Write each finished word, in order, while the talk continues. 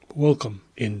Welcome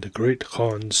in the Great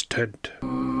Khan's tent.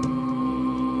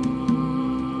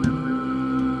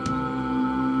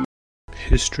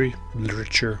 History,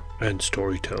 literature, and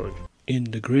storytelling. In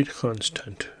the Great Khan's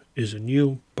tent is a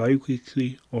new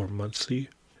bi-weekly or monthly,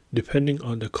 depending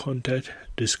on the content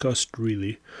discussed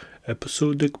really,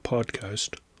 episodic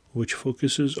podcast which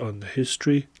focuses on the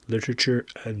history, literature,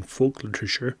 and folk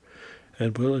literature,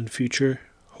 and will in future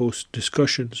host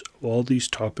discussions of all these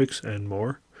topics and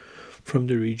more from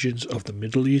the regions of the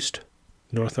Middle East,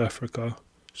 North Africa,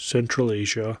 Central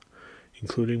Asia,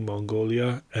 including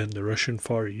Mongolia and the Russian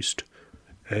Far East,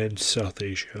 and South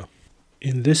Asia.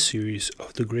 In this series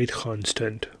of the Great Khan's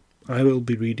Tent, I will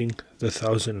be reading The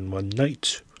 1001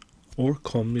 Nights, or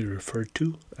commonly referred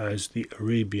to as the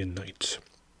Arabian Nights.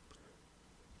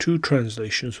 Two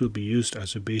translations will be used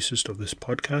as a basis of this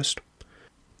podcast.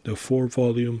 The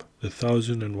 4-volume The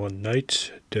 1001 Nights,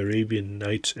 The Arabian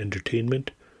Nights Entertainment,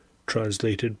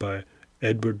 translated by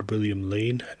Edward William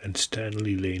Lane and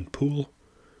Stanley Lane Poole,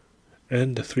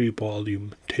 and the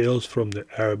 3-volume Tales from the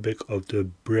Arabic of the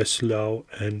Breslau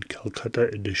and Calcutta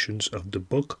editions of the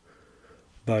book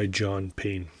by John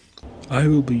Payne. I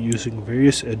will be using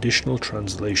various additional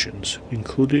translations,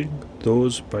 including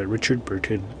those by Richard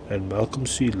Burton and Malcolm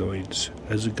C. Loynes,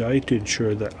 as a guide to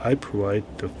ensure that I provide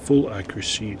the full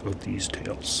accuracy of these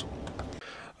tales.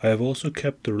 I have also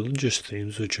kept the religious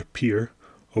themes which appear,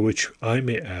 or which I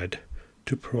may add,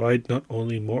 to provide not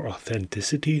only more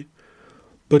authenticity,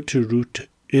 but to root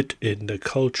it in the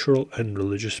cultural and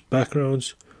religious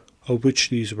backgrounds of which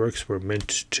these works were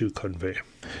meant to convey.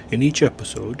 In each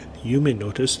episode, you may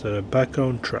notice that a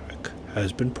background track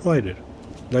has been provided,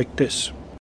 like this.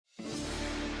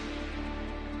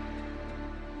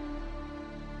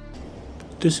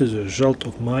 This is a result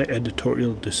of my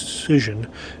editorial decision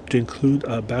to include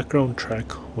a background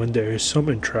track when there is some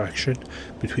interaction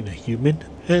between a human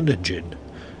and a jinn,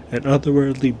 an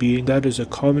otherworldly being that is a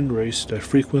common race that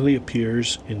frequently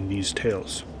appears in these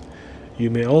tales. You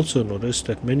may also notice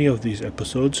that many of these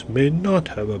episodes may not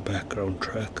have a background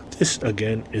track. This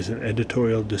again is an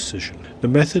editorial decision. The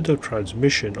method of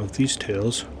transmission of these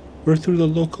tales were through the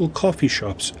local coffee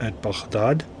shops at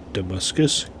Baghdad,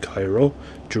 Damascus, Cairo,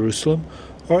 Jerusalem,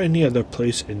 or any other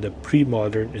place in the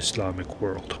pre-modern Islamic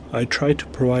world. I try to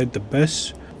provide the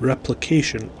best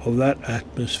replication of that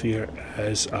atmosphere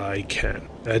as I can.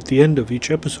 At the end of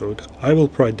each episode, I will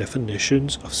provide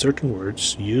definitions of certain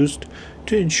words used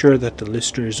to ensure that the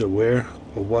listener is aware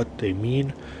of what they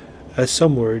mean, as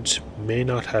some words may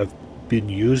not have been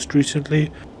used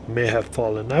recently, may have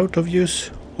fallen out of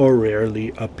use, or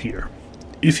rarely appear.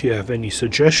 If you have any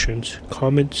suggestions,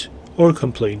 comments, or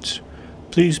complaints,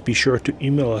 please be sure to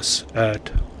email us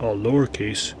at all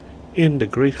lowercase in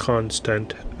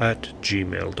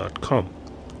thegreatkhanstent@gmail.com.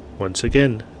 Once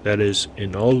again, that is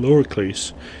in all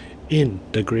lowercase in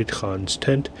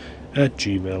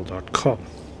thegreatkhanstent@gmail.com.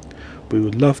 We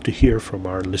would love to hear from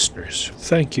our listeners.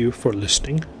 Thank you for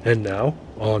listening, and now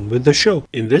on with the show.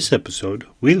 In this episode,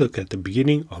 we look at the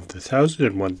beginning of the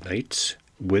 1001 Nights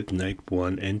with Night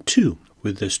 1 and 2,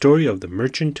 with the story of the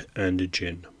merchant and the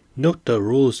jinn. Note the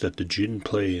roles that the jinn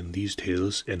play in these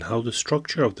tales and how the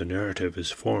structure of the narrative is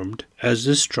formed, as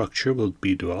this structure will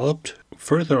be developed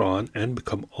further on and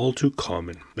become all too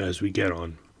common as we get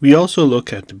on. We also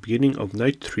look at the beginning of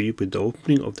Night 3 with the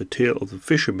opening of the tale of the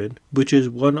fisherman, which is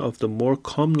one of the more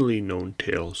commonly known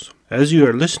tales. As you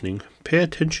are listening, pay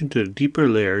attention to the deeper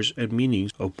layers and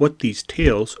meanings of what these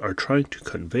tales are trying to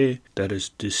convey that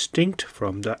is distinct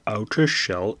from the outer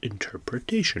shell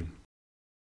interpretation.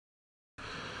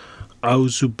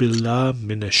 A'udhu billah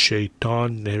minash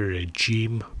shaitanir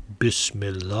rajim.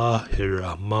 Bismillahir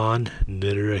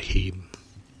Rahmanir Rahim.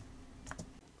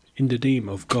 In the name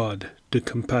of God, the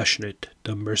compassionate,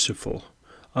 the merciful.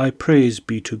 I praise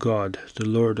be to God, the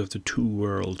Lord of the two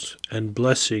worlds, and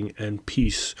blessing and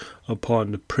peace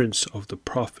upon the Prince of the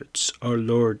Prophets, our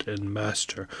Lord and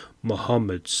Master,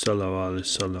 Muhammad sallallahu alaihi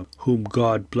wasallam, whom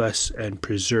God bless and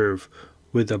preserve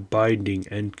with abiding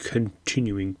and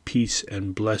continuing peace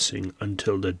and blessing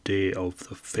until the day of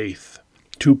the faith.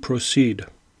 To proceed,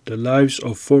 the lives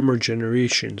of former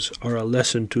generations are a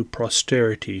lesson to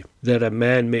posterity, that a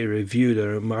man may review the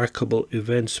remarkable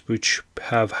events which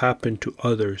have happened to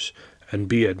others and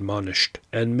be admonished,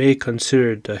 and may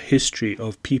consider the history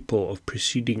of people of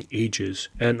preceding ages,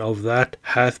 and of that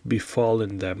hath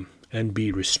befallen them, and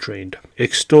be restrained.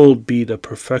 Extolled be the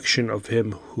perfection of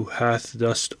him who hath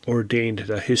thus ordained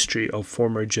the history of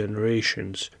former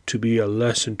generations to be a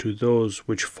lesson to those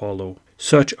which follow.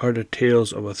 Such are the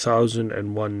tales of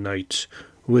 1001 Nights,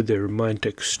 with their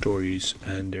romantic stories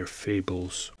and their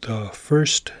fables. The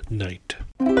First Night.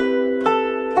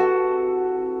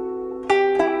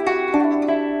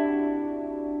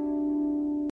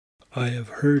 I have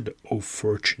heard, O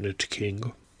fortunate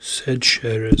king, said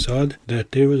Scheherazade,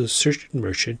 that there was a certain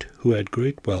merchant who had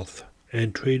great wealth,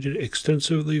 and traded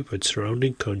extensively with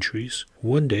surrounding countries.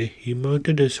 One day he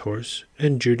mounted his horse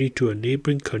and journeyed to a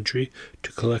neighboring country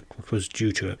to collect what was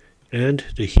due to him, and,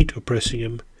 the heat oppressing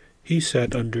him, he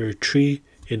sat under a tree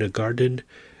in a garden,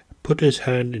 put his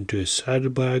hand into his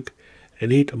saddlebag,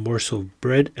 and ate a morsel of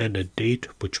bread and a date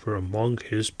which were among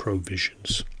his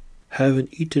provisions. Having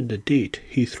eaten the date,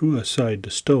 he threw aside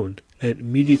the stone, and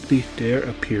immediately there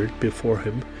appeared before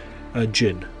him a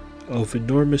jinn of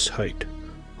enormous height,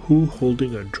 who,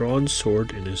 holding a drawn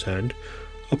sword in his hand,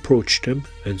 approached him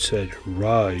and said,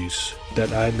 "Rise,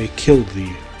 that I may kill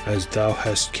thee, as thou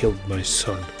hast killed my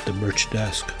son." The merchant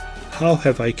asked, "How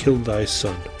have I killed thy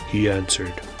son?" He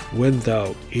answered, "When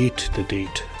thou ate the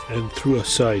date and threw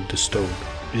aside the stone,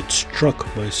 it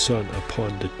struck my son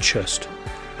upon the chest,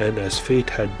 and as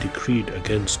fate had decreed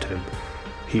against him,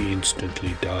 he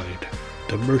instantly died."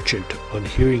 The merchant, on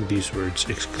hearing these words,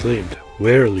 exclaimed,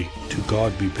 "Verily, to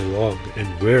God we belong, and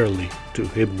verily to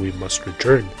him we must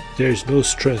return. There is no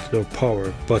strength nor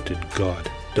power but in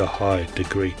God, the High, the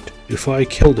Great. If I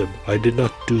killed him, I did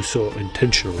not do so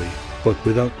intentionally, but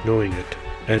without knowing it,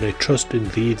 and I trust in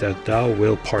thee that thou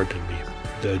wilt pardon me."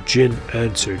 The jinn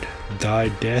answered, "Thy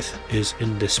death is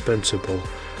indispensable,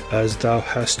 as thou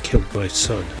hast killed my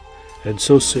son." And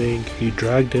so saying, he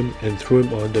dragged him and threw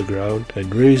him on the ground,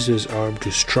 and raised his arm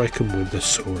to strike him with the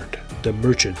sword. The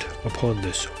merchant, upon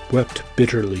this, wept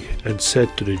bitterly, and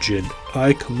said to the jinn,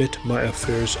 "I commit my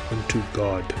affairs unto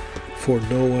God, for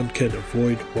no one can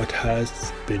avoid what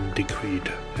hath been decreed."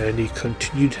 And he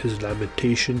continued his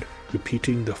lamentation,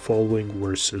 repeating the following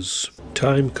verses.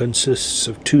 Time consists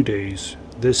of 2 days,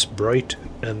 this bright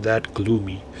and that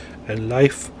gloomy, and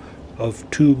life of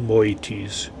 2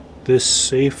 moieties, this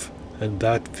safe and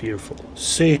that fearful.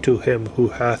 Say to him who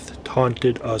hath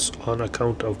taunted us on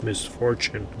account of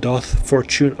misfortune, doth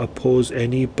fortune oppose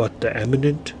any but the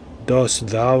eminent? Dost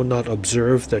thou not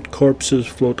observe that corpses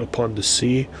float upon the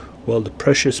sea, while the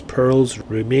precious pearls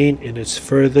remain in its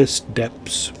furthest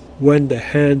depths? When the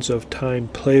hands of time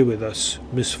play with us,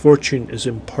 misfortune is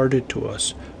imparted to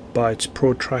us by its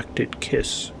protracted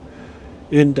kiss.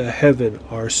 In the heaven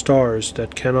are stars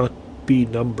that cannot be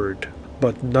numbered,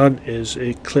 but none is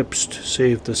eclipsed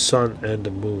save the sun and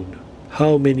the moon.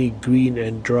 How many green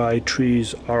and dry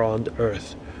trees are on the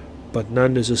earth, but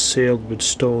none is assailed with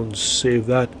stones save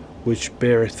that which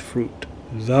beareth fruit.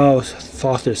 Thou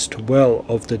thoughtest well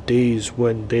of the days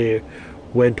when they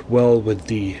went well with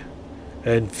thee,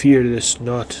 and fearedest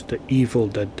not the evil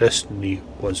that destiny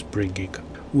was bringing.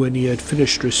 When he had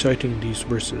finished reciting these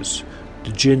verses,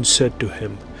 the jinn said to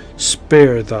him,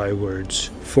 "Spare thy words,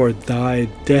 for thy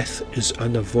death is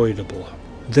unavoidable."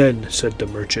 Then said the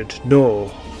merchant,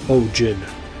 "Know, O jinn,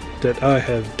 that I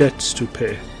have debts to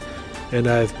pay, and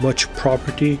I have much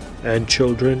property, and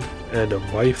children, and a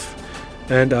wife,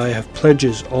 and I have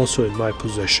pledges also in my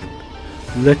possession.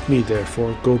 Let me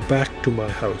therefore go back to my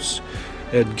house,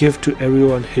 and give to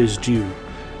everyone his due,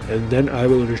 and then I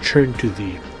will return to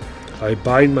thee. I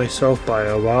bind myself by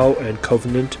a vow and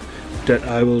covenant that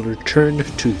I will return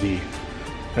to thee,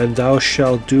 and thou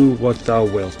shalt do what thou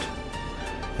wilt,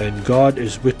 and God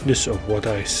is witness of what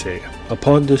I say."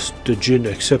 Upon this the jinn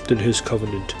accepted his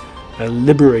covenant, and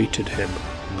liberated him,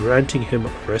 granting him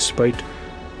a respite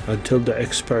until the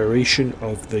expiration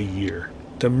of the year.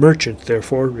 The merchant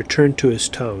therefore returned to his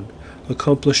town,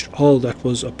 accomplished all that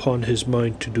was upon his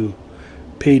mind to do,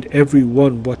 paid every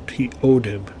one what he owed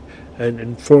him, and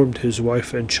informed his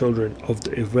wife and children of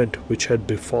the event which had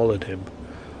befallen him,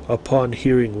 upon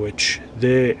hearing which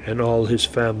they and all his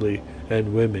family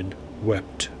and women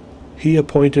wept. He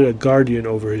appointed a guardian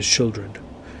over his children,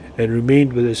 and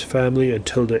remained with his family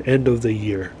until the end of the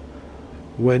year,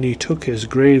 when he took his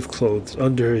grave clothes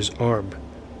under his arm,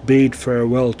 bade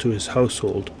farewell to his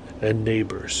household and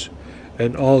neighbors,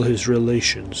 and all his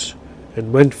relations,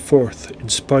 and went forth in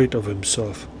spite of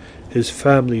himself, his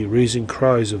family raising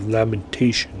cries of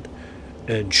lamentation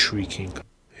and shrieking.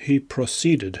 He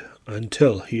proceeded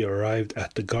until he arrived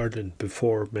at the garden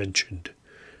before mentioned,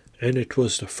 and it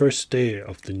was the first day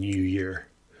of the new year,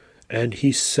 and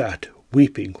he sat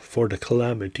weeping for the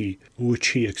calamity which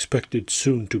he expected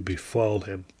soon to befall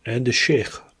him. And the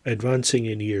sheikh, advancing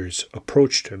in years,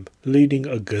 approached him, leading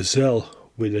a gazelle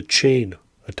with a chain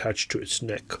attached to its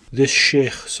neck. This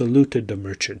sheikh saluted the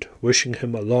merchant, wishing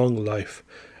him a long life,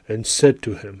 and said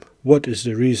to him, "What is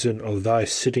the reason of thy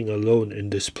sitting alone in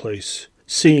this place,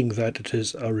 seeing that it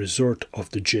is a resort of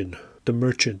the jinn?" The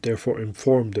merchant therefore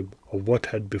informed him of what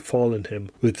had befallen him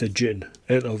with the jinn,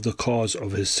 and of the cause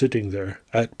of his sitting there,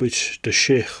 at which the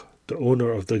sheikh, the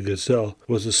owner of the gazelle,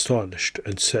 was astonished,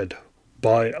 and said,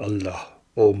 By Allah,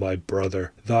 O my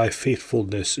brother, thy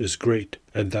faithfulness is great,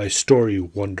 and thy story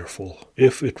wonderful.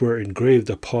 If it were engraved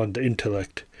upon the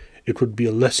intellect, it would be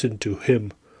a lesson to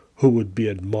him who would be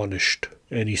admonished.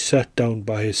 And he sat down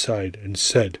by his side, and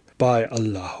said, By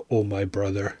Allah, O my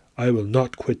brother, I will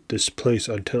not quit this place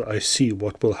until I see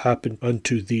what will happen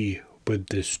unto thee with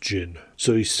this jinn.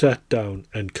 So he sat down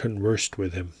and conversed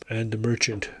with him, and the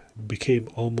merchant became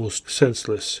almost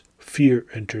senseless. Fear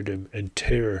entered him, and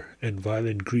terror, and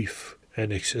violent grief,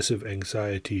 and excessive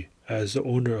anxiety. As the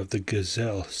owner of the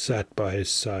gazelle sat by his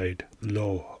side,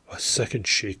 lo, a second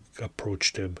sheikh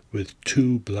approached him with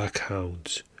 2 black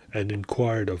hounds, and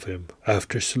inquired of him,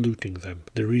 after saluting them,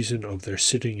 the reason of their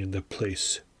sitting in the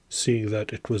place, seeing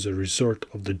that it was a resort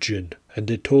of the jinn. And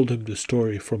they told him the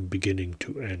story from beginning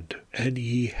to end. And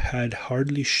he had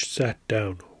hardly sat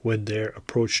down when there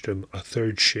approached him a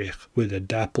third sheikh with a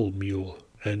dapple mule,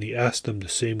 and he asked them the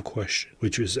same question,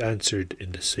 which was answered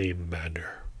in the same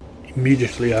manner.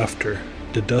 Immediately after,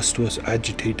 the dust was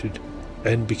agitated,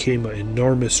 and became an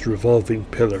enormous revolving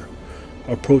pillar,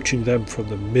 approaching them from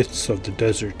the midst of the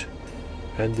desert.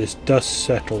 And this dust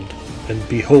settled, and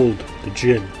behold, the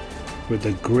jinn, with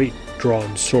a great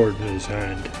drawn sword in his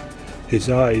hand, his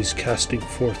eyes casting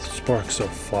forth sparks of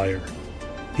fire.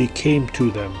 He came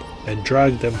to them, and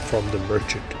dragged them from the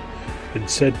merchant, and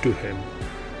said to him,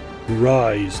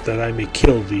 Rise, that I may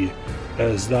kill thee,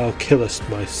 as thou killest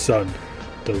my son,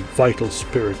 the vital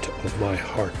spirit of my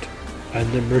heart. And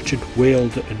the merchant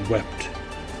wailed and wept,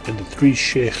 and the 3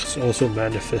 sheikhs also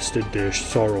manifested their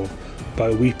sorrow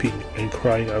by weeping and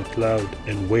crying out loud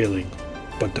and wailing.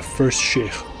 But the first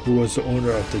sheikh, who was the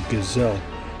owner of the gazelle,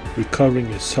 recovering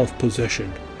his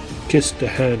self-possession, kissed the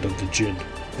hand of the jinn,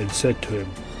 and said to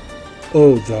him,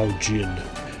 O thou jinn,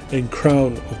 and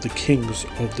crown of the kings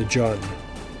of the Jann,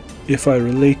 if I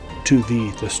relate to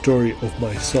thee the story of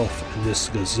myself and this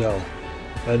gazelle,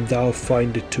 and thou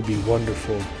find it to be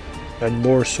wonderful, and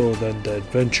more so than the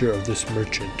adventure of this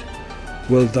merchant,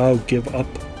 wilt thou give up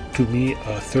to me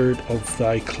a third of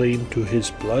thy claim to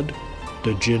his blood?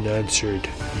 The jinn answered,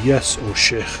 Yes, O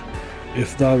sheikh,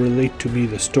 if thou relate to me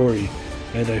the story,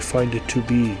 and I find it to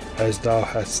be as thou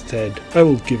hast said, I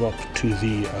will give up to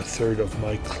thee a third of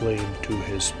my claim to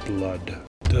his blood.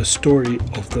 The story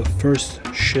of the first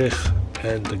sheikh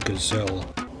and the gazelle.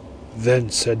 Then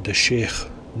said the sheikh,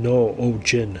 Know, O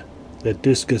jinn, that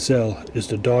this gazelle is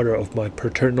the daughter of my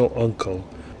paternal uncle,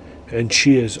 and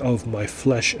she is of my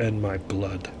flesh and my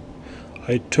blood.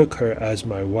 I took her as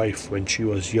my wife when she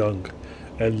was young,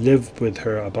 and lived with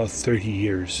her about 30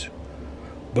 years.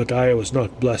 But I was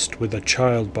not blessed with a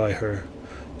child by her,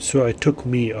 so I took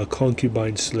me a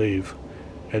concubine slave,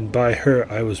 and by her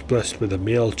I was blessed with a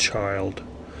male child,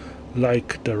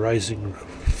 like the rising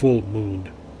full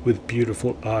moon, with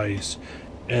beautiful eyes,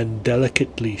 and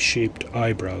delicately shaped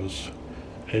eyebrows,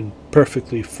 and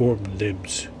perfectly formed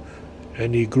limbs.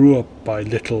 And he grew up by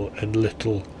little and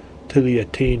little, till he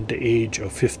attained the age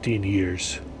of 15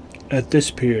 years. At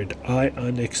this period I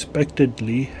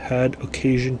unexpectedly had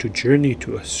occasion to journey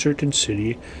to a certain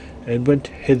city, and went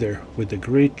hither with a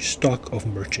great stock of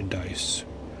merchandise.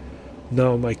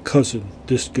 Now my cousin,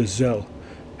 this gazelle,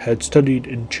 had studied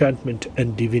enchantment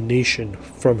and divination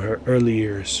from her early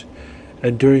years,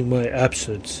 and during my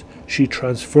absence she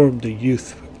transformed the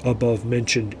youth above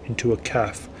mentioned into a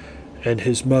calf, and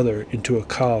his mother into a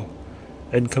cow,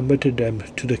 and committed them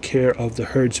to the care of the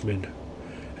herdsman.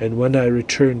 And when I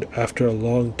returned after a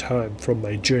long time from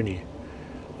my journey,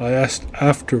 I asked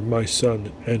after my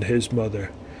son and his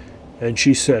mother, and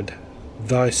she said,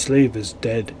 Thy slave is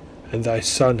dead, and thy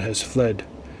son has fled,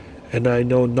 and I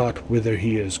know not whither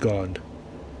he is gone.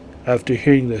 After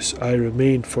hearing this, I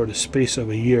remained for the space of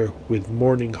a year with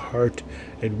mourning heart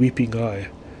and weeping eye,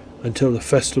 until the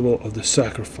festival of the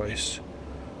sacrifice,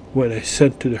 when I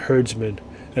sent to the herdsman,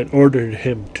 and ordered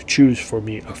him to choose for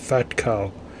me a fat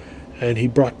cow, and he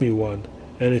brought me one,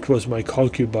 and it was my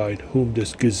concubine whom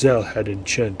this gazelle had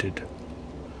enchanted.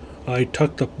 I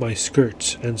tucked up my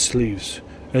skirts and sleeves,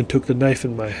 and took the knife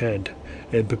in my hand,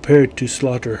 and prepared to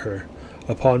slaughter her,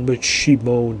 upon which she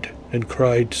moaned and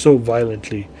cried so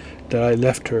violently that I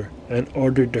left her, and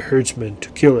ordered the herdsman to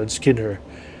kill and skin her.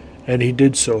 And he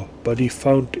did so, but he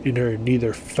found in her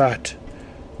neither fat,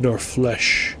 nor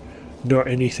flesh, nor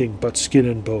anything but skin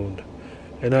and bone,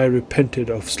 and I repented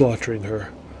of slaughtering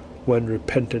her, when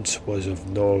repentance was of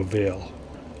no avail.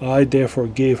 I therefore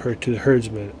gave her to the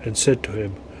herdsman, and said to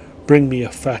him, Bring me a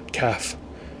fat calf.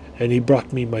 And he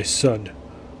brought me my son,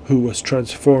 who was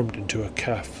transformed into a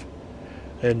calf.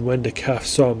 And when the calf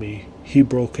saw me, he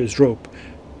broke his rope,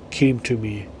 came to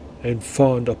me, and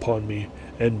fawned upon me,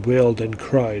 and wailed and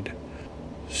cried.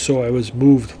 So I was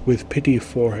moved with pity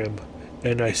for him,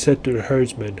 and I said to the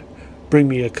herdsman, Bring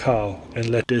me a cow, and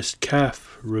let this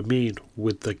calf remain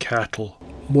with the cattle.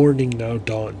 Morning now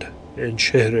dawned, and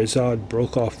Scheherazade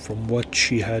broke off from what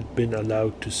she had been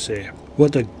allowed to say.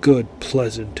 What a good,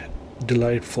 pleasant,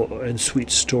 delightful, and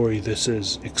sweet story this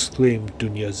is, exclaimed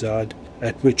Dunyazad,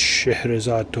 at which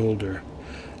Scheherazade told her,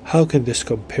 How can this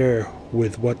compare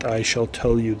with what I shall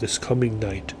tell you this coming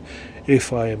night,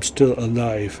 if I am still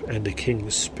alive and the king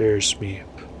spares me?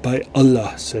 By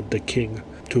Allah, said the king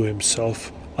to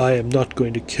himself, I am not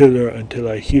going to kill her until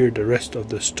I hear the rest of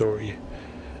the story.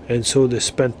 And so they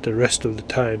spent the rest of the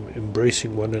time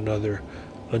embracing one another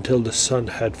until the sun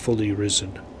had fully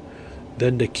risen.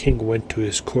 Then the king went to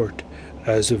his court,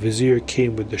 as the vizier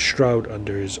came with the shroud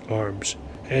under his arms,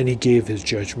 and he gave his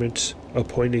judgments,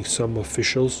 appointing some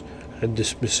officials and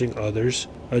dismissing others,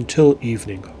 until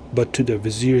evening. But to the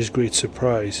vizier's great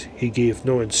surprise, he gave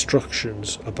no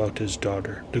instructions about his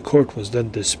daughter. The court was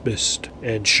then dismissed,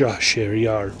 and Shah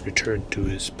Shahryar returned to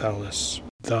his palace.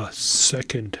 The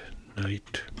second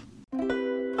night.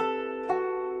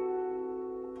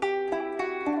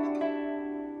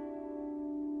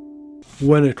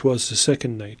 When it was the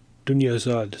second night,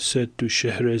 Dunyazad said to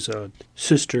Scheherazade,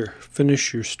 Sister,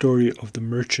 finish your story of the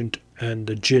merchant and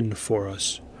the jinn for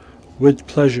us. With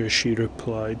pleasure, she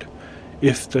replied,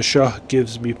 if the Shah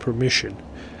gives me permission.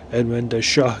 And when the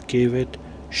Shah gave it,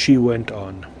 she went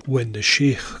on. When the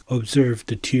Sheikh observed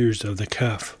the tears of the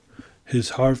calf,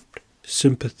 his heart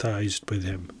sympathized with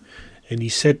him, and he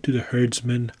said to the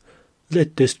herdsman,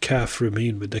 Let this calf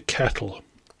remain with the cattle.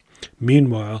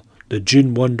 Meanwhile, the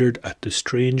jinn wondered at the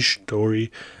strange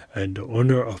story, and the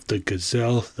owner of the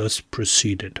gazelle thus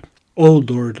proceeded. O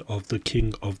Lord of the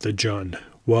King of the Jann,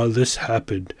 while this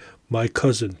happened, my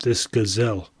cousin, this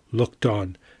gazelle, looked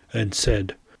on, and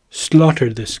said,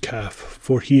 Slaughter this calf,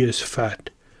 for he is fat.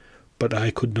 But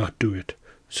I could not do it,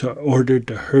 so I ordered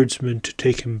the herdsman to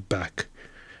take him back.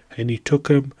 And he took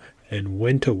him and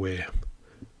went away.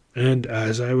 And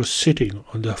as I was sitting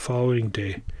on the following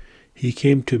day, he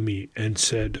came to me and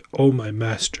said, O my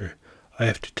master, I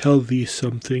have to tell thee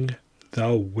something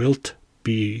thou wilt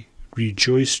be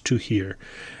rejoiced to hear,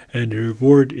 and the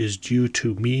reward is due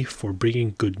to me for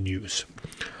bringing good news.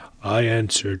 I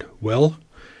answered, Well?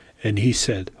 And he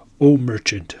said, O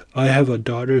merchant, I have a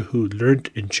daughter who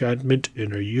learnt enchantment in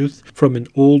her youth from an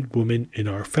old woman in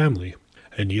our family.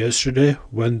 And yesterday,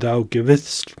 when thou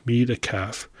givest me the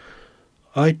calf,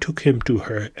 I took him to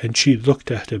her, and she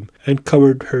looked at him, and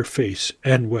covered her face,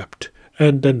 and wept,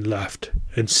 and then laughed,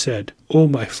 and said, O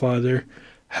my father,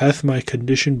 hath my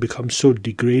condition become so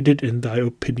degraded in thy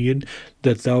opinion,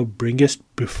 that thou bringest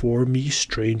before me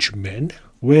strange men?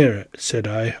 Where, said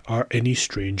I, are any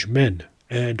strange men?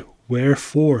 And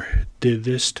wherefore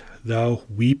didst thou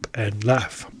weep and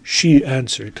laugh? She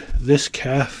answered, This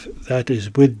calf that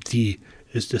is with thee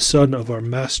is the son of our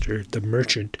master, the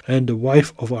merchant, and the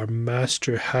wife of our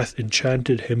master hath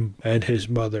enchanted him and his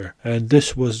mother, and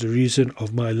this was the reason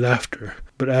of my laughter.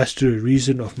 But as to the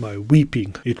reason of my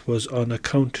weeping, it was on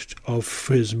account of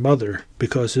his mother,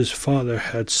 because his father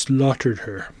had slaughtered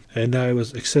her. And I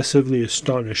was excessively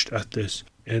astonished at this,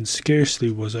 and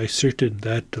scarcely was I certain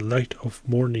that the light of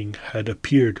morning had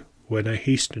appeared when I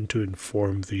hastened to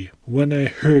inform thee. When I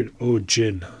heard, O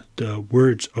jinn, the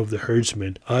words of the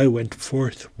herdsman, I went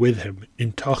forth with him,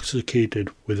 intoxicated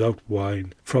without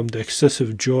wine, from the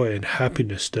excessive joy and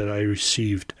happiness that I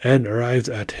received, and arrived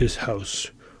at his house,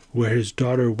 where his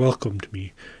daughter welcomed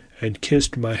me, and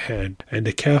kissed my hand, and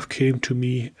the calf came to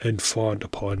me and fawned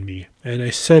upon me. And I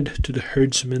said to the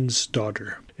herdsman's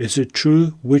daughter, Is it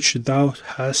true which thou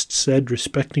hast said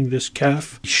respecting this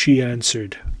calf? She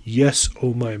answered, Yes,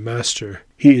 O my master,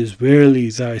 he is verily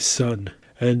thy son,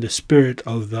 and the spirit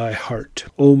of thy heart.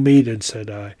 O maiden, said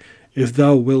I, if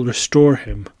thou wilt restore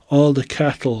him, all the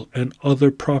cattle and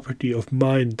other property of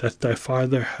mine that thy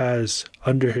father has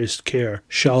under his care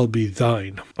shall be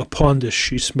thine. Upon this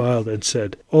she smiled and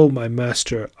said, O my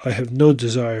master, I have no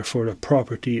desire for the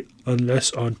property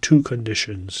unless on two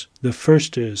conditions. The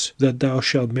first is, that thou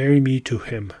shalt marry me to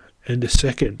him, and the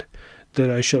second, that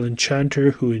I shall enchant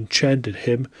her who enchanted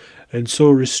him, and so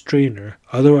restrain her,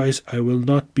 otherwise I will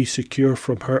not be secure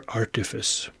from her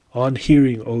artifice. On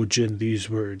hearing, O jinn, these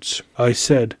words, I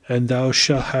said, And thou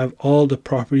shalt have all the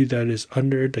property that is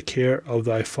under the care of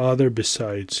thy father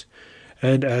besides.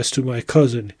 And as to my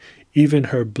cousin, even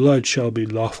her blood shall be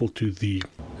lawful to thee.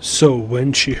 So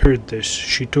when she heard this,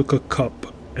 she took a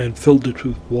cup, and filled it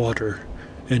with water,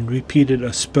 and repeated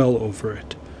a spell over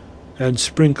it, and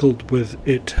sprinkled with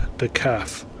it the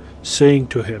calf, saying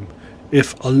to him,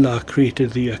 If Allah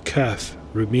created thee a calf,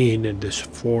 remain in this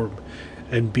form,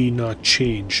 and be not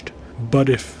changed. But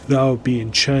if thou be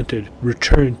enchanted,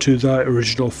 return to thy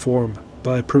original form,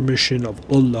 by permission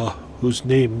of Allah, whose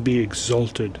name be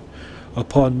exalted.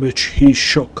 Upon which he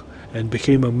shook, and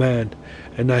became a man,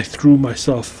 and I threw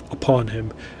myself upon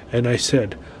him, and I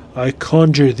said, I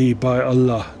conjure thee by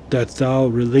Allah, that thou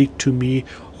relate to me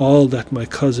all that my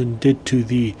cousin did to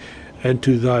thee, and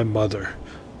to thy mother.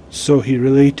 So he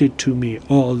related to me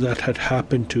all that had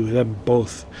happened to them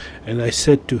both, and I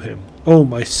said to him, O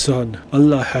my son,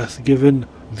 Allah hath given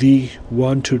thee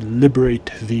one to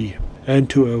liberate thee, and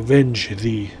to avenge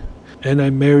thee. And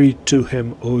I married to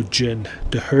him, O jinn,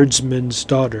 the herdsman's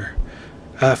daughter,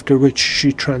 after which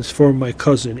she transformed my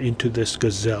cousin into this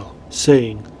gazelle,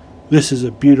 saying, This is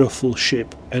a beautiful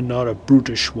shape, and not a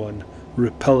brutish one,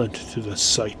 repellent to the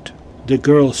sight. The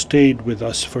girl stayed with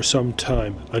us for some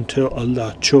time, until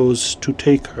Allah chose to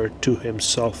take her to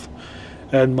himself,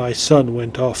 and my son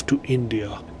went off to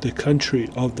India, the country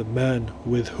of the man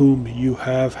with whom you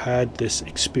have had this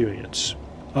experience.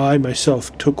 I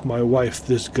myself took my wife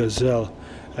this gazelle,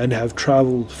 and have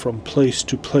travelled from place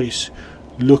to place,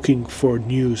 looking for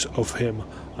news of him,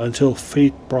 until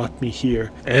fate brought me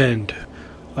here, and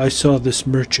I saw this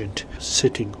merchant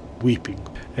sitting weeping,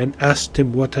 and asked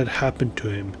him what had happened to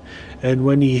him, and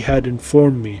when he had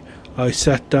informed me, I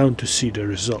sat down to see the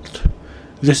result.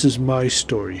 This is my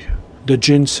story. The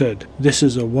jinn said, This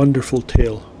is a wonderful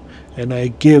tale, and I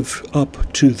give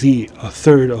up to thee a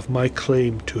third of my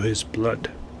claim to his blood.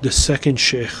 The second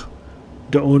sheikh,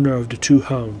 the owner of the 2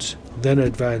 hounds, then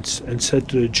advanced and said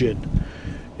to the jinn,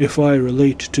 If I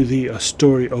relate to thee a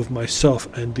story of myself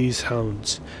and these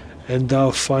hounds, and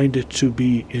thou find it to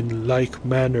be in like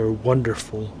manner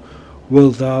wonderful,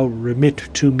 wilt thou remit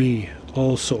to me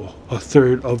also a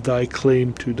third of thy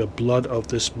claim to the blood of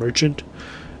this merchant?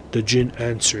 The jinn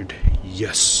answered,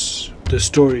 Yes. The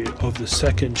story of the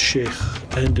second sheikh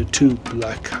and the 2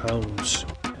 black hounds.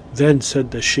 Then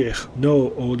said the sheikh,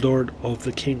 Know, O Lord of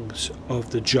the kings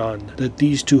of the Jann, that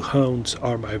these 2 hounds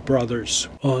are my brothers.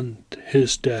 On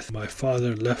his death my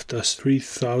father left us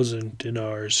 3,000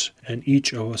 dinars, and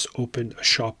each of us opened a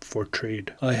shop for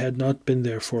trade. I had not been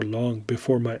there for long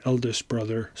before my eldest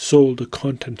brother sold the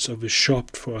contents of his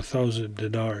shop for 1,000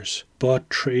 dinars, bought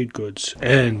trade goods,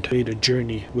 and made a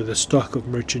journey with a stock of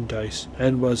merchandise,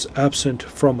 and was absent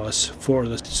from us for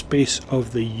the space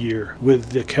of the year with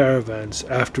the caravans,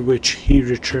 after which he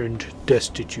returned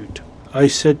destitute. I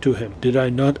said to him, Did I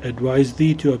not advise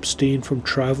thee to abstain from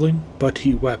travelling? But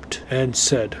he wept, and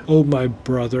said, O my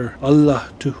brother, Allah,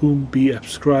 to whom be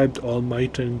ascribed all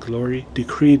might and glory,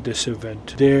 decreed this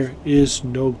event. There is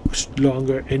no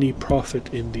longer any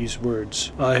profit in these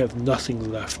words. I have nothing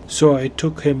left. So I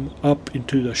took him up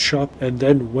into the shop, and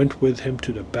then went with him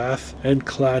to the bath, and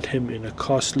clad him in a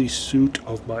costly suit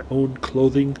of my own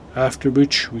clothing, after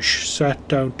which we sat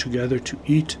down together to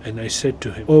eat, and I said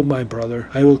to him, O my brother,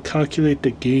 I will calculate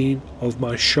the gain of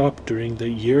my shop during the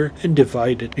year, and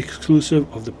divide it exclusive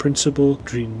of the principal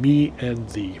between me and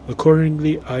thee.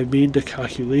 Accordingly I made the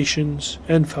calculations,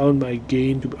 and found my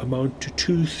gain to amount to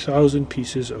 2,000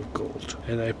 pieces of gold.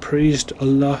 And I praised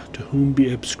Allah, to whom be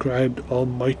ascribed all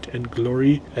might and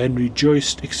glory, and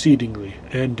rejoiced exceedingly,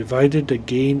 and divided the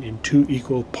gain in 2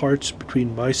 equal parts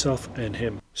between myself and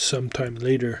him. Some time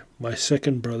later my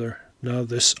second brother, now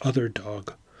this other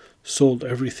dog, sold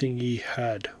everything he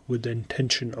had with the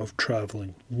intention of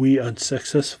travelling. We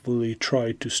unsuccessfully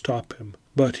tried to stop him,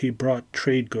 but he brought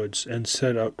trade goods and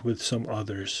set out with some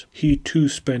others. He too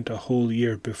spent a whole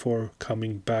year before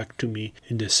coming back to me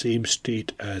in the same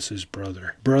state as his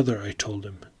brother. Brother, I told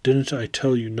him, didn't I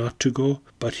tell you not to go?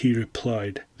 But he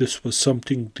replied, This was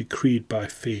something decreed by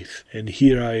faith, and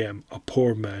here I am, a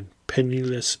poor man,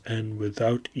 penniless and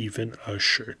without even a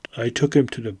shirt. I took him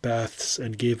to the baths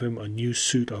and gave him a new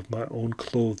suit of my own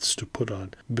clothes to put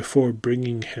on, before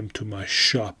bringing him to my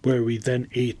shop, where we then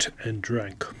ate and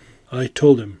drank. I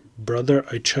told him, Brother,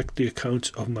 I check the accounts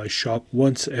of my shop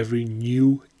once every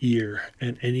new year,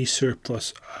 and any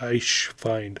surplus I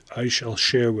find I shall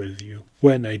share with you.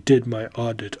 When I did my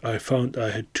audit, I found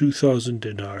I had 2,000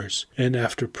 dinars, and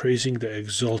after praising the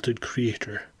exalted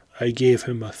Creator, I gave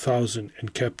him 1,000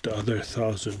 and kept the other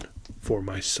 1,000 for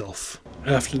myself.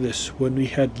 After this, when we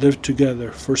had lived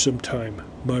together for some time,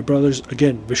 my brothers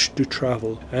again wished to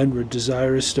travel, and were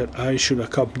desirous that I should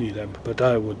accompany them, but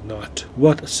I would not.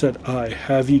 What, said I,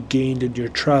 have ye gained in your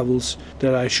travels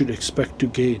that I should expect to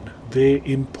gain? They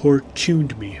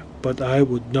importuned me, but I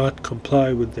would not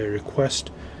comply with their request,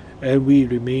 and we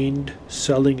remained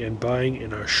selling and buying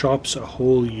in our shops a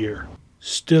whole year.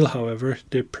 Still, however,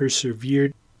 they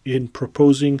persevered in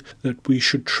proposing that we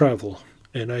should travel,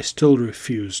 and I still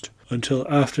refused, until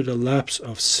after the lapse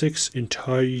of 6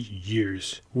 entire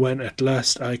years, when at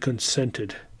last I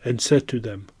consented, and said to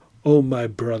them, O my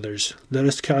brothers, let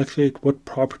us calculate what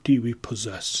property we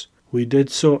possess. We did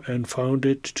so, and found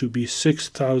it to be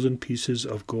 6,000 pieces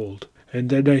of gold. And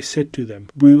then I said to them,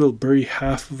 We will bury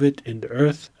half of it in the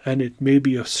earth, and it may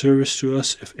be of service to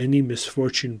us if any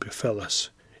misfortune befell us,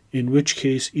 in which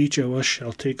case each of us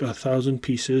shall take 1,000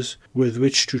 pieces with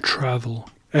which to travel.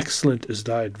 Excellent is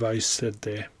thy advice, said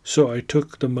they. So I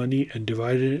took the money and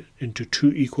divided it into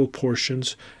 2 equal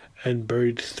portions, and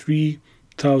buried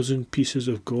 3,000 pieces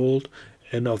of gold,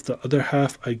 and of the other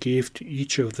half I gave to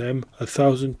each of them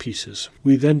 1,000 pieces.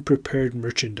 We then prepared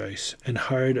merchandise, and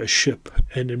hired a ship,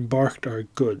 and embarked our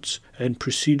goods, and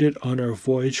proceeded on our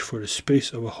voyage for the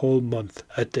space of a whole month,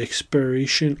 at the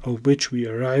expiration of which we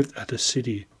arrived at a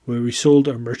city, where we sold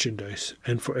our merchandise,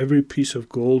 and for every piece of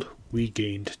gold we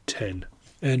gained 10.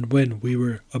 And when we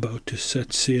were about to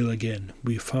set sail again,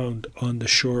 we found on the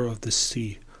shore of the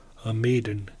sea a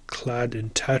maiden clad in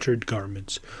tattered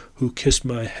garments, who kissed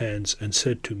my hands and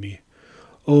said to me,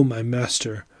 O my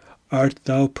master, art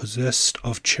thou possessed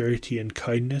of charity and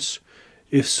kindness?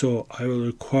 If so, I will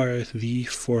require thee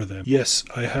for them. Yes,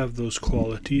 I have those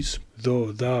qualities,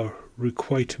 though thou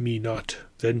requite me not.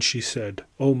 Then she said,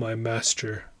 O my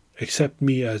master, accept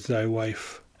me as thy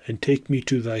wife, and take me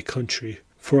to thy country,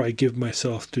 for I give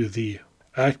myself to thee.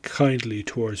 Act kindly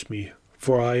towards me,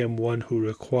 for I am one who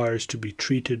requires to be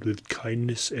treated with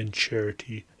kindness and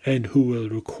charity, and who will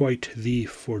requite thee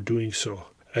for doing so,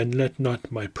 and let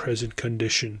not my present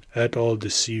condition at all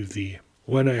deceive thee.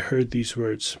 When I heard these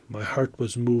words, my heart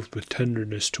was moved with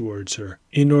tenderness towards her,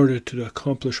 in order to the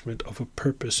accomplishment of a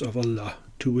purpose of Allah,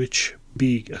 to which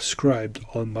be ascribed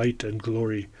all might and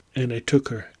glory. And I took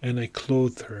her, and I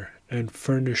clothed her, and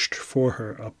furnished for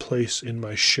her a place in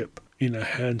my ship, in a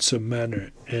handsome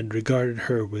manner, and regarded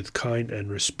her with kind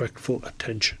and respectful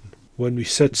attention. When we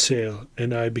set sail,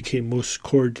 and I became most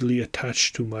cordially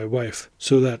attached to my wife,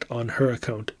 so that on her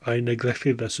account I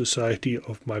neglected the society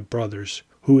of my brothers,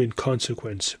 who in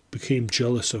consequence became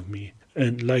jealous of me,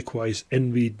 and likewise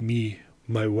envied me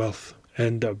my wealth,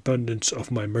 and the abundance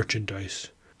of my merchandise.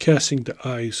 Casting the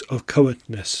eyes of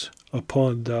covetousness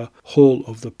upon the whole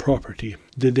of the property,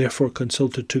 they therefore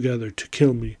consulted together to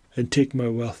kill me, and take my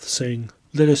wealth, saying,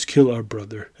 Let us kill our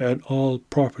brother, and all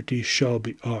property shall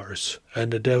be ours.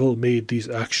 And the devil made these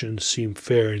actions seem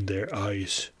fair in their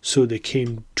eyes. So they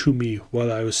came to me while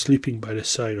I was sleeping by the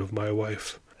side of my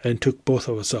wife, and took both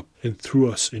of us up, and threw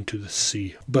us into the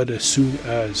sea. But as soon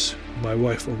as my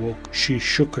wife awoke, she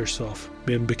shook herself,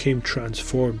 and became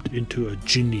transformed into a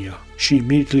jinniya. She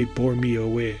immediately bore me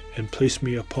away, and placed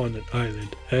me upon an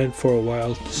island, and for a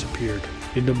while disappeared.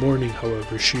 In the morning,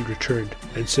 however, she returned,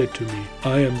 and said to me,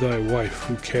 I am thy wife,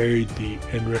 who carried thee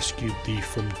and rescued thee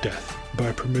from death,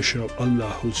 by permission of Allah,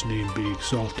 whose name be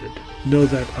exalted. Know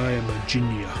that I am a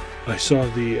jinniya. I saw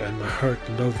thee, and my heart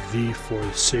loved thee for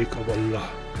the sake of Allah,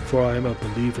 for I am a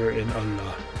believer in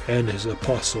Allah and His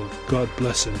Apostle, God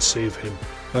bless and save him.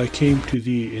 I came to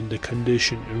thee in the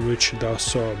condition in which thou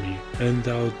saw me, and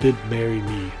thou did marry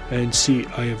me, and see,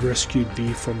 I have rescued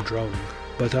thee from drowning.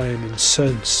 But I am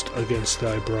incensed against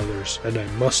thy brothers, and I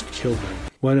must kill them.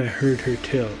 When I heard her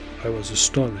tale, I was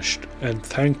astonished, and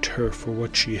thanked her for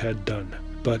what she had done.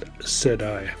 But, said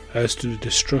I, as to the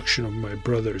destruction of my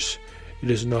brothers, it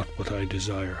is not what I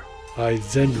desire. I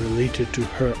then related to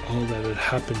her all that had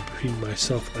happened between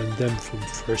myself and them from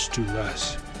first to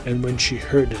last. And when she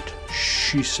heard it,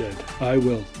 she said, I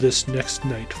will this next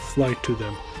night fly to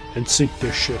them, and sink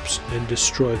their ships, and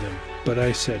destroy them. But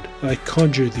I said, I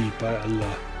conjure thee by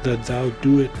Allah, that thou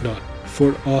do it not.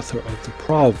 For the author of the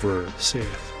proverb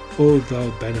saith, O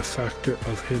thou benefactor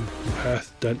of him who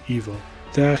hath done evil,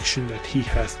 the action that he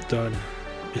hath done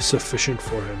is sufficient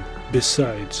for him.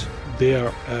 Besides, they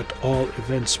are at all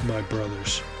events my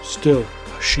brothers. Still,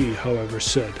 she, however,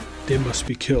 said, they must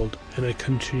be killed, and I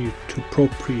continued to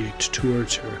propitiate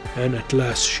towards her, and at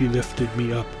last she lifted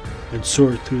me up, and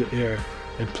soared through the air,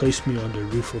 and placed me on the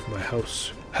roof of my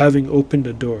house. Having opened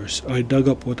the doors, I dug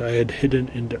up what I had hidden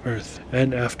in the earth,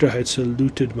 and after I had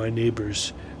saluted my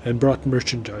neighbors, and brought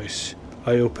merchandise,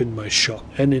 I opened my shop.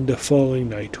 And in the following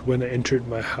night, when I entered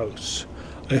my house,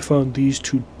 I found these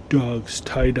 2 dogs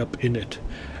tied up in it,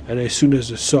 and as soon as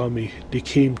they saw me, they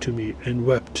came to me, and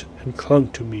wept, and clung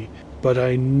to me. But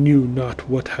I knew not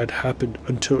what had happened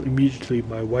until immediately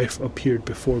my wife appeared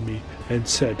before me, and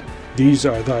said, These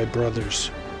are thy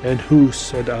brothers. And who,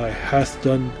 said I, hath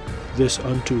done this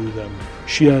unto them?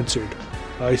 She answered,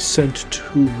 I sent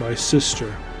to my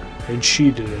sister, and she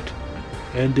did it.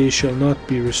 and they shall not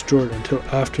be restored until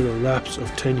after the lapse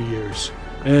of 10 years.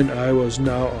 And I was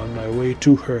now on my way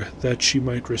to her, that she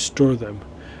might restore them,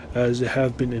 as they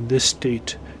have been in this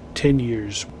state 10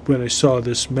 years, when I saw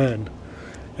this man,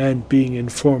 and being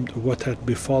informed of what had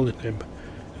befallen him,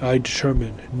 I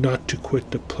determined not to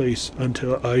quit the place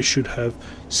until I should have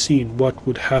seen what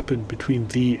would happen between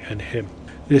thee and him.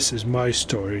 This is my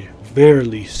story.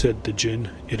 Verily, said the Jinn,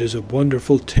 it is a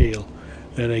wonderful tale,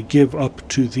 and I give up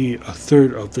to thee a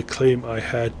third of the claim I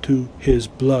had to his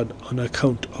blood on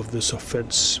account of this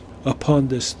offence. Upon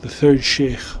this, the third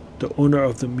sheikh, the owner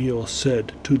of the mule,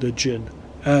 said to the Jinn,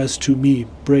 As to me,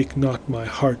 break not my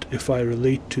heart if I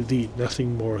relate to thee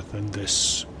nothing more than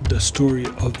this. The story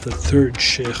of the third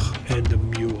sheikh and the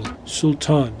mule.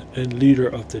 Sultan and leader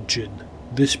of the Jinn.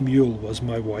 This mule was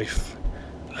my wife.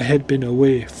 I had been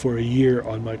away for a year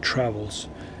on my travels,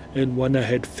 and when I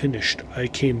had finished I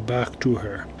came back to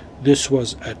her. This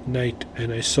was at night,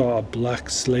 and I saw a black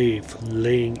slave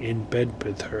laying in bed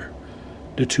with her.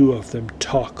 The two of them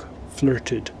talked,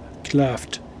 flirted,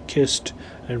 laughed, kissed,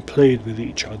 and played with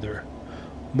each other.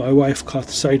 My wife caught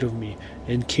sight of me,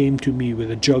 and came to me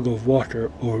with a jug of water,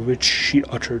 over which she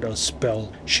uttered a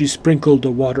spell. She sprinkled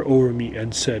the water over me,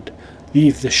 and said,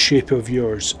 Leave this shape of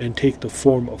yours, and take the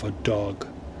form of a dog.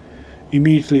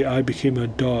 Immediately I became a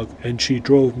dog, and she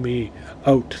drove me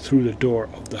out through the door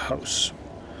of the house.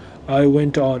 I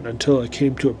went on until I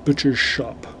came to a butcher's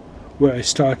shop, where I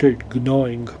started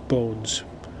gnawing bones.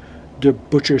 The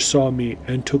butcher saw me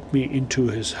and took me into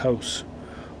his house,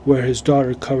 where his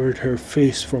daughter covered her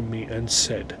face from me and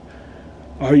said,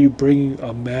 Are you bringing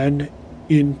a man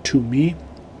in to me?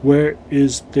 Where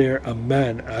is there a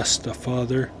man? Asked the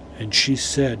father, and she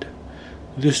said,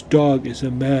 This dog is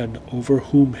a man over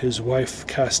whom his wife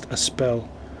cast a spell,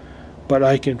 but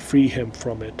I can free him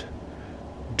from it.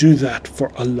 Do that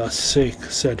for Allah's sake,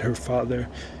 said her father,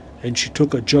 and she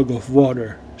took a jug of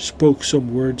water, spoke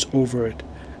some words over it,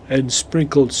 and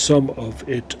sprinkled some of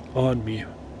it on me.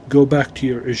 Go back to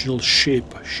your original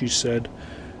shape, she said,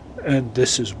 and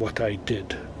this is what I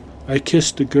did. I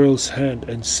kissed the girl's hand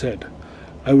and said,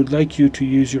 I would like you to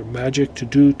use your magic to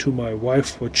do to my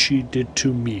wife what she did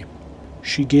to me.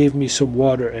 She gave me some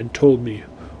water and told me,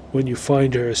 When you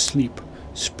find her asleep,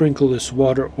 sprinkle this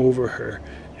water over her,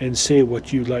 and say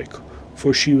what you like,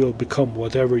 for she will become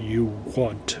whatever you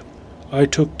want. I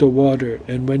took the water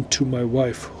and went to my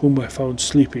wife, whom I found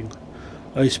sleeping.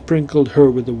 I sprinkled her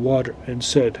with the water and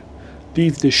said,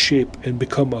 Leave this shape and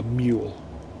become a mule,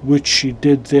 which she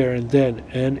did there and then,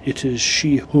 and it is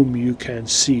she whom you can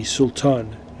see,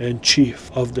 Sultan and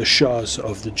chief of the Shahs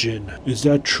of the Jinn. Is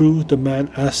that true? The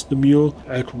man asked the mule,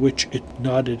 at which it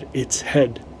nodded its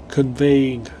head,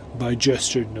 conveying by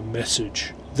gesture the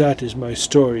message. That is my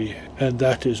story, and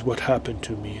that is what happened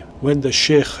to me. When the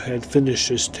sheikh had finished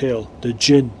his tale, the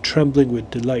Jinn, trembling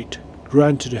with delight,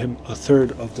 granted him a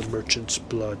third of the merchant's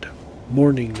blood.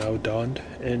 Morning now dawned,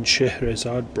 and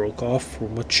Scheherazade broke off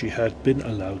from what she had been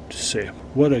allowed to say.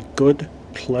 What a good,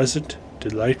 pleasant,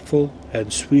 delightful,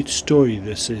 and sweet story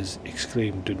this is,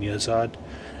 exclaimed Dunyazad,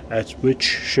 at which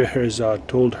Scheherazade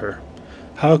told her,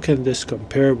 How can this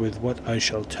compare with what I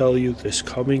shall tell you this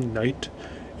coming night,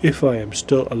 if I am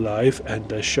still alive and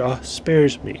the Shah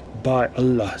spares me? By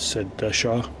Allah, said the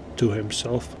Shah to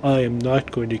himself, I am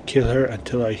not going to kill her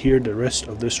until I hear the rest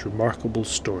of this remarkable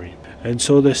story. And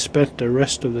so they spent the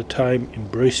rest of the time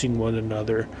embracing one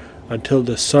another until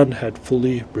the sun had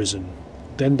fully risen.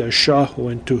 Then the Shah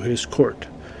went to his court.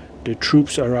 The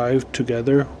troops arrived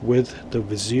together with the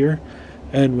vizier,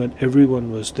 and when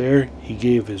everyone was there, he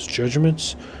gave his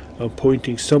judgments,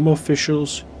 appointing some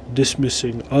officials,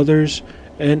 dismissing others,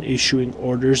 and issuing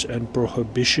orders and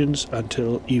prohibitions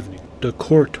until evening. The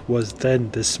court was then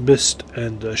dismissed,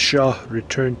 and the Shah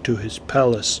returned to his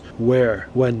palace, where,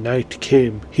 when night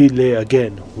came, he lay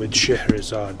again with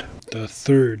Scheherazade. The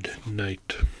third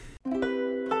night.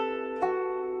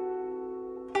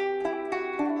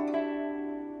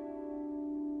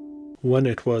 When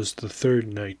it was the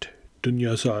third night,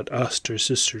 Dunyazad asked her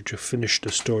sister to finish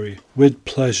the story. With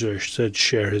pleasure, said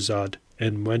Scheherazade,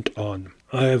 and went on.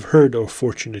 I have heard, O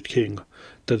fortunate king,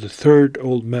 that the third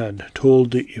old man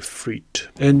told the Ifrit,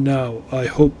 and now I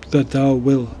hope that thou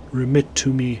wilt remit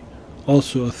to me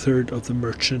also a third of the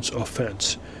merchant's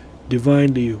offence.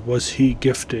 Divinely was he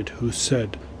gifted who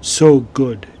said, So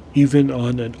good, even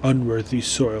on an unworthy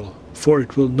soil, for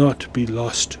it will not be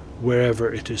lost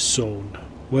wherever it is sown.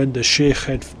 When the sheikh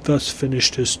had thus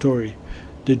finished his story,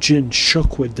 the Jinn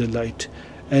shook with delight,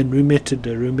 and remitted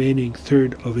the remaining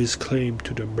third of his claim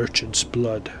to the merchant's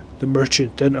blood. The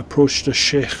merchant then approached the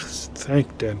sheikh,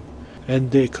 thanked them,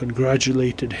 and they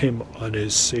congratulated him on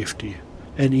his safety.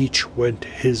 and each went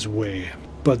his way.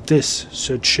 But this,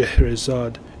 said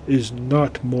Scheherazade, is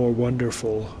not more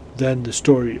wonderful than the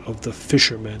story of the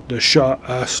fisherman. The Shah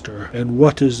asked her, and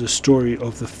what is the story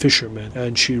of the fisherman?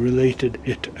 And she related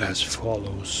it as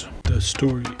follows. The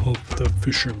story of the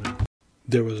fisherman.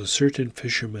 There was a certain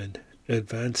fisherman,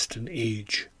 advanced in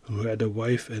age, who had a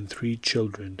wife and 3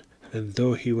 children, and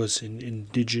though he was in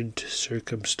indigent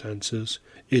circumstances,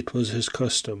 it was his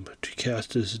custom to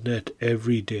cast his net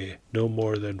every day, no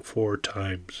more than 4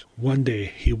 times. One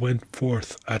day he went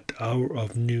forth at the hour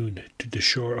of noon to the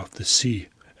shore of the sea,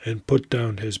 and put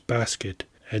down his basket,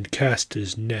 and cast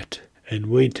his net, and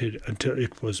waited until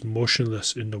it was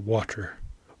motionless in the water.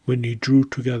 When he drew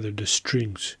together the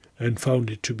strings, and found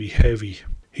it to be heavy,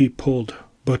 he pulled,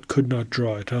 but could not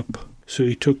draw it up. So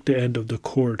he took the end of the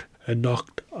cord, and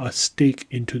knocked a stake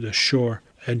into the shore,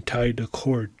 and tied a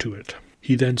cord to it.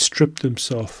 He then stripped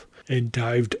himself, and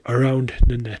dived around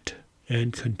the net,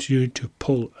 and continued to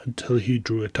pull until he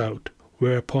drew it out,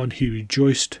 whereupon he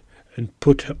rejoiced, and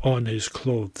put on his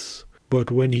clothes.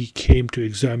 But when he came to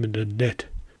examine the net,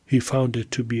 he found it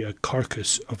to be a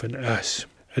carcass of an ass.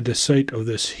 At the sight of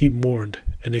this he mourned,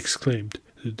 and exclaimed,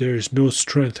 There is no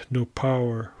strength, no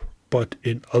power, but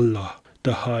in Allah,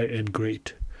 the High and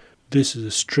Great. This is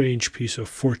a strange piece of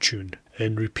fortune,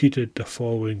 and repeated the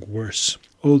following verse.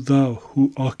 O thou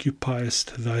who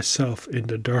occupiest thyself in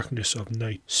the darkness of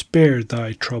night, spare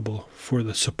thy trouble, for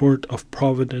the support of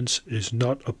providence is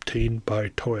not obtained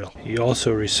by toil. He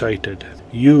also recited,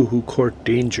 You who court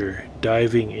danger,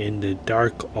 diving in the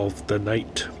dark of the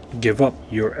night, give up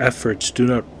your efforts, do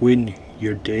not win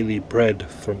your daily bread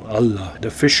from Allah. The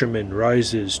fisherman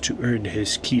rises to earn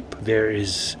his keep. There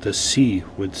is the sea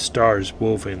with stars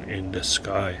woven in the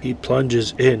sky. He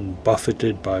plunges in,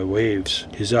 buffeted by waves,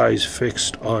 his eyes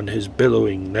fixed on his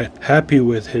billowing net. Happy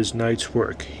with his night's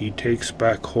work, he takes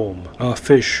back home a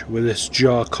fish with its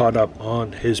jaw caught up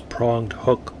on his pronged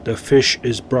hook. The fish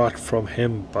is brought from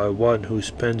him by one who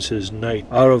spends his night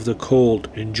out of the cold,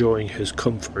 enjoying his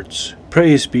comforts.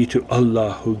 Praise be to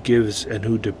Allah who gives and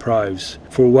who deprives,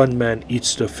 for one man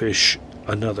eats the fish,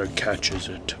 another catches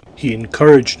it. He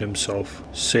encouraged himself,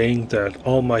 saying that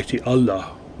Almighty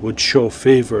Allah would show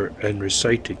favor, and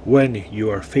reciting, When you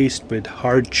are faced with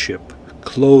hardship,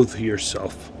 clothe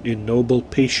yourself in noble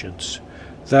patience.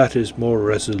 That is more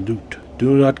resolute.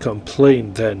 Do not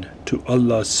complain then to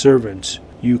Allah's servants.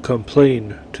 You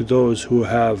complain to those who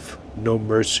have no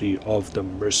mercy of the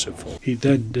merciful. He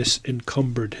then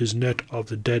disencumbered his net of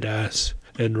the dead ass,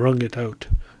 and wrung it out,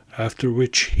 after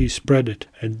which he spread it,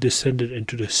 and descended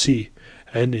into the sea,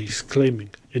 and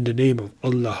exclaiming, In the name of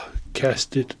Allah,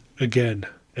 cast it again,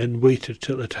 and waited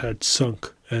till it had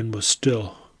sunk, and was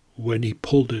still, when he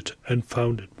pulled it, and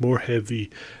found it more heavy,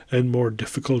 and more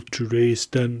difficult to raise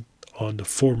than on the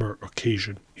former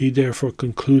occasion. He therefore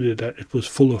concluded that it was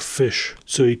full of fish,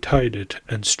 so he tied it,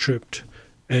 and stripped,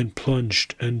 and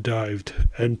plunged, and dived,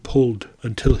 and pulled,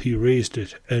 until he raised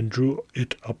it, and drew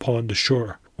it upon the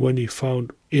shore, when he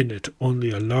found in it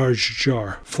only a large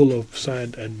jar, full of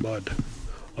sand and mud.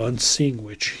 On seeing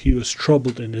which he was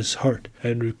troubled in his heart,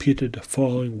 and repeated the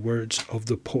following words of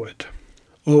the poet.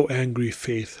 O angry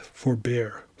faith,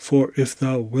 forbear, for if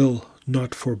thou will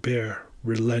not forbear,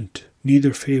 relent.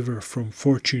 Neither favour from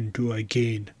fortune do I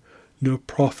gain, nor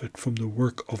profit from the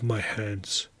work of my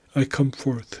hands. I come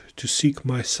forth to seek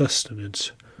my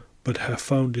sustenance, but have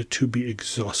found it to be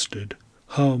exhausted.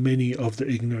 How many of the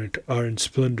ignorant are in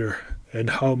splendour, and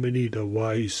how many the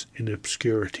wise in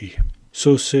obscurity.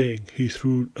 So saying, he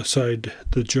threw aside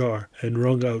the jar, and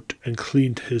wrung out and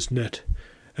cleaned his net,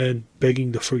 and,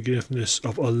 begging the forgiveness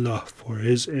of Allah for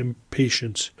his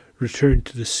impatience, returned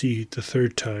to the sea the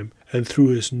 3rd time, and threw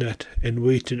his net, and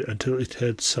waited until it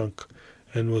had sunk,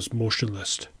 and was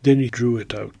motionless. Then he drew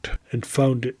it out, and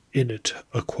found in it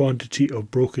a quantity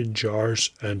of broken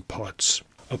jars and pots.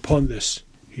 Upon this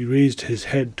he raised his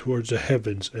head towards the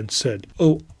heavens, and said,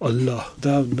 O Allah,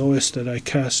 thou knowest that I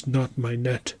cast not my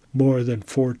net more than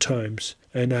 4 times,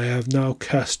 and I have now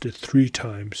cast it 3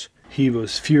 times. He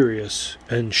was furious,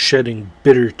 and shedding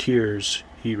bitter tears,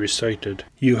 he recited,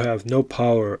 You have no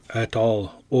power at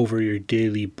all over your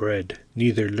daily bread.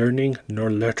 Neither learning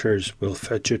nor letters will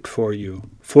fetch it for you.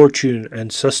 Fortune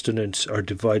and sustenance are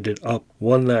divided up.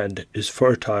 One land is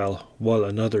fertile, while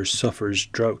another suffers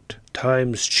drought.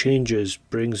 Time's changes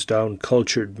brings down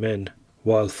cultured men,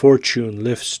 while fortune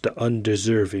lifts the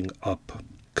undeserving up.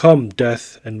 Come,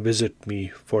 death, and visit me,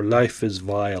 for life is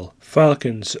vile.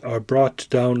 Falcons are brought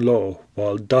down low,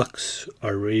 while ducks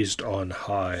are raised on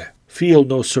high. Feel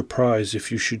no surprise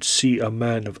if you should see a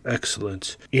man of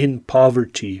excellence in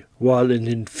poverty, while an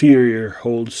inferior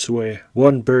holds sway.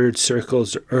 One bird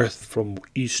circles the earth from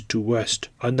east to west,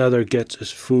 another gets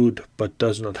his food but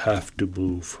does not have to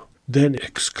move. Then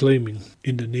exclaiming,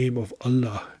 in the name of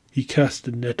Allah, he cast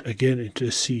the net again into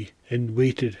the sea, and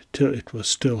waited till it was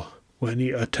still, when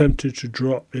he attempted to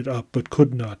draw it up but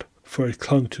could not, for it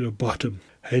clung to the bottom,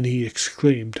 and he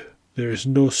exclaimed, There is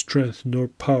no strength nor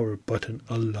power but in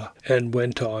Allah, and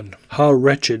went on, How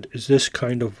wretched is this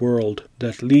kind of world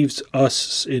that leaves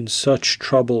us in such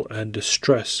trouble and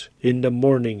distress. In the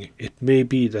morning it may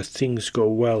be that things go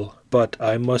well, but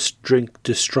I must drink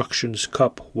destruction's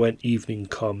cup when evening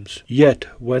comes. Yet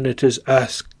when it is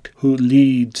asked who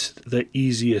leads the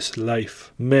easiest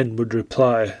life, men would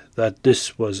reply that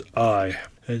this was I,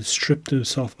 and stripped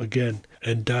himself again,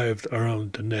 and dived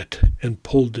around the net, and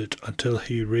pulled it until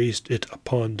he raised it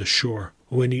upon the shore,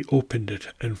 when he opened it,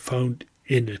 and found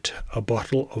in it a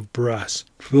bottle of brass,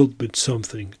 filled with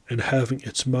something, and having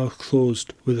its mouth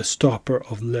closed with a stopper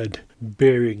of lead,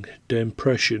 bearing the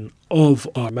impression of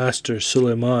our master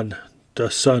Suleiman, the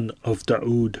son of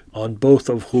Daoud, on both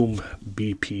of whom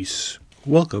be peace.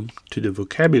 Welcome to the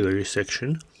vocabulary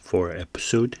section for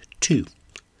episode 2.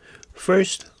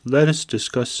 First, let us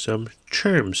discuss some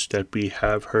terms that we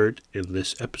have heard in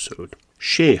this episode.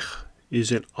 Sheikh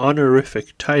is an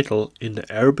honorific title in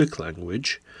the Arabic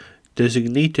language,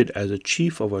 designated as a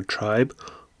chief of a tribe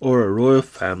or a royal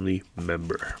family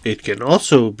member. It can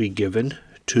also be given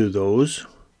to those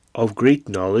of great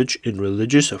knowledge in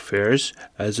religious affairs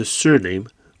as a surname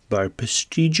by a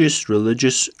prestigious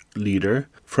religious leader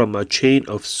from a chain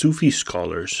of Sufi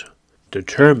scholars. The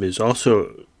term is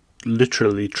also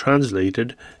literally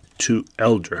translated to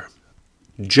elder.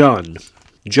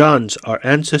 Johns are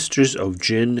ancestors of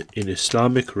jinn in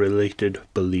Islamic-related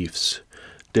beliefs.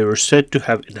 They were said to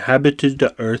have inhabited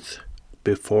the earth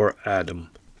before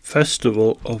Adam.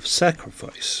 Festival of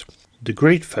Sacrifice. The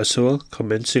great festival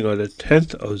commencing on the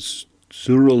 10th of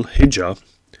Zul Hijjah,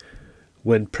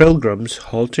 when pilgrims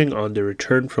halting on their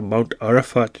return from Mount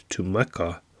Arafat to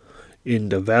Mecca in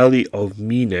the valley of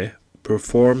Mina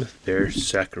perform their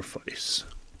sacrifice.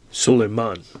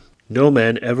 Suleiman. No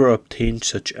man ever obtained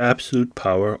such absolute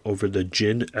power over the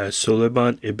jinn as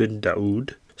Suleiman ibn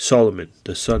Daoud, Solomon,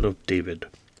 the son of David.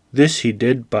 This he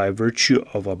did by virtue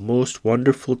of a most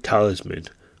wonderful talisman,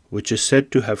 which is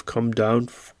said to have come down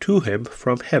to him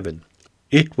from heaven.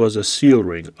 It was a seal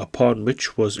ring, upon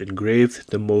which was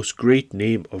engraved the most great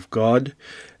name of God,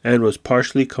 and was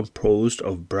partially composed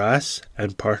of brass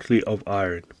and partly of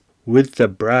iron. With the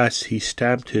brass he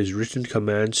stamped his written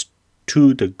commands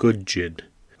to the good jinn.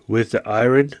 With the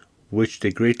iron, which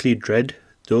they greatly dread,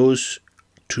 those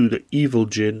to the evil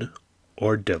jinn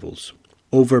or devils.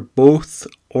 Over both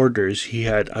orders he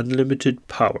had unlimited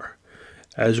power,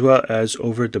 as well as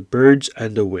over the birds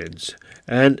and the winds,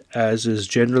 and, as is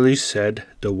generally said,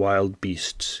 the wild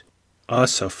beasts.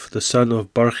 Asaf, the son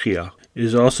of Barkhia,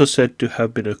 is also said to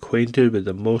have been acquainted with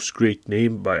the most great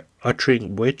name, by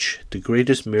uttering which the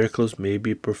greatest miracles may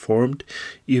be performed,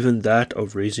 even that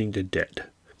of raising the dead.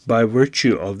 By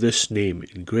virtue of this name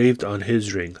engraved on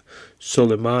his ring,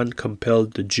 Suleiman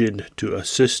compelled the jinn to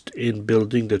assist in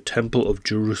building the Temple of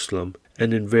Jerusalem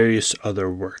and in various other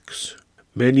works.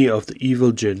 Many of the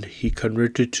evil jinn he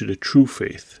converted to the true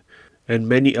faith, and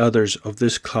many others of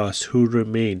this class who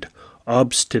remained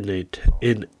obstinate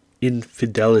in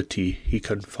infidelity he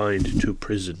confined to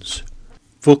prisons.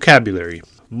 Vocabulary.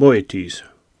 Moieties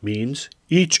means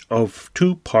each of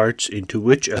two parts into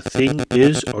which a thing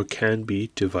is or can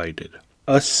be divided.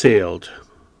 Assailed.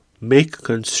 Make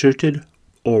concerted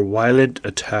or violent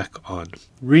attack on.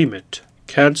 Remit.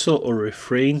 Cancel or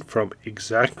refrain from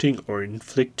exacting or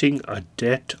inflicting a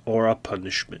debt or a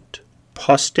punishment.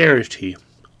 Posterity.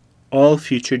 All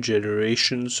future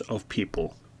generations of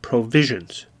people.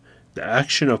 Provisions. The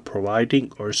action of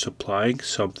providing or supplying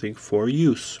something for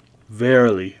use.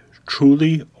 Verily,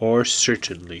 truly, or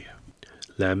certainly.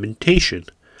 Lamentation.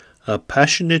 A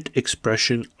passionate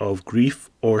expression of grief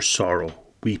or sorrow,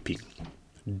 weeping.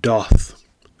 Doth.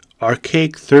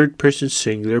 Archaic third-person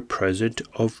singular present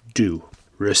of do.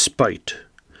 Respite.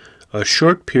 A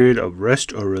short period of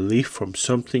rest or relief from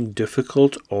something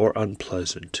difficult or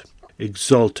unpleasant.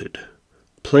 Exalted.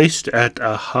 Placed at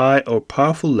a high or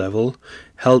powerful level,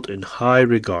 held in high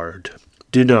regard.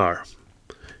 Dinar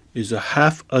is a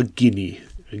half a guinea.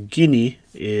 A guinea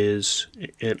is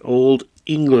an old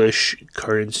English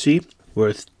currency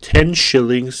worth 10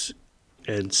 shillings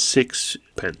and 6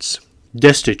 pence.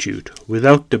 destitute,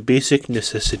 without the basic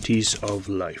necessities of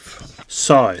life.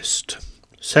 Sawist,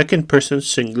 second person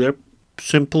singular,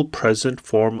 simple present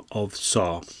form of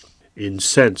saw.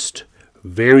 Incensed,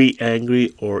 very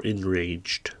angry or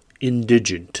enraged.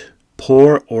 Indigent,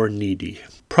 poor or needy.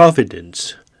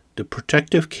 Providence, the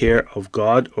protective care of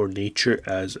God or nature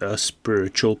as a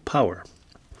spiritual power.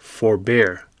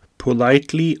 Forbear,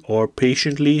 politely or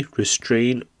patiently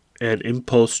restrain an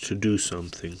impulse to do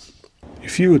something.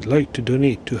 If you would like to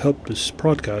donate to help this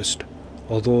podcast,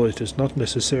 although it is not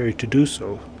necessary to do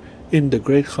so, In the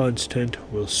Great Khan's tent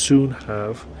will soon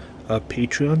have a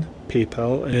Patreon,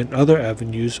 PayPal, and other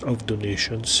avenues of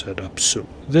donations set up soon.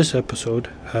 This episode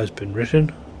has been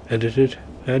written, edited,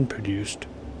 and produced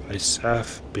by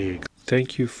Saf Beg.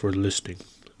 Thank you for listening.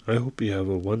 I hope you have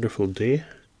a wonderful day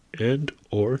and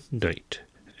or night,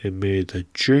 and may the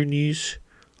journeys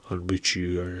on which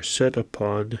you are set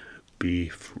upon be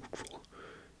fruitful.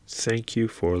 Thank you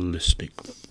for listening.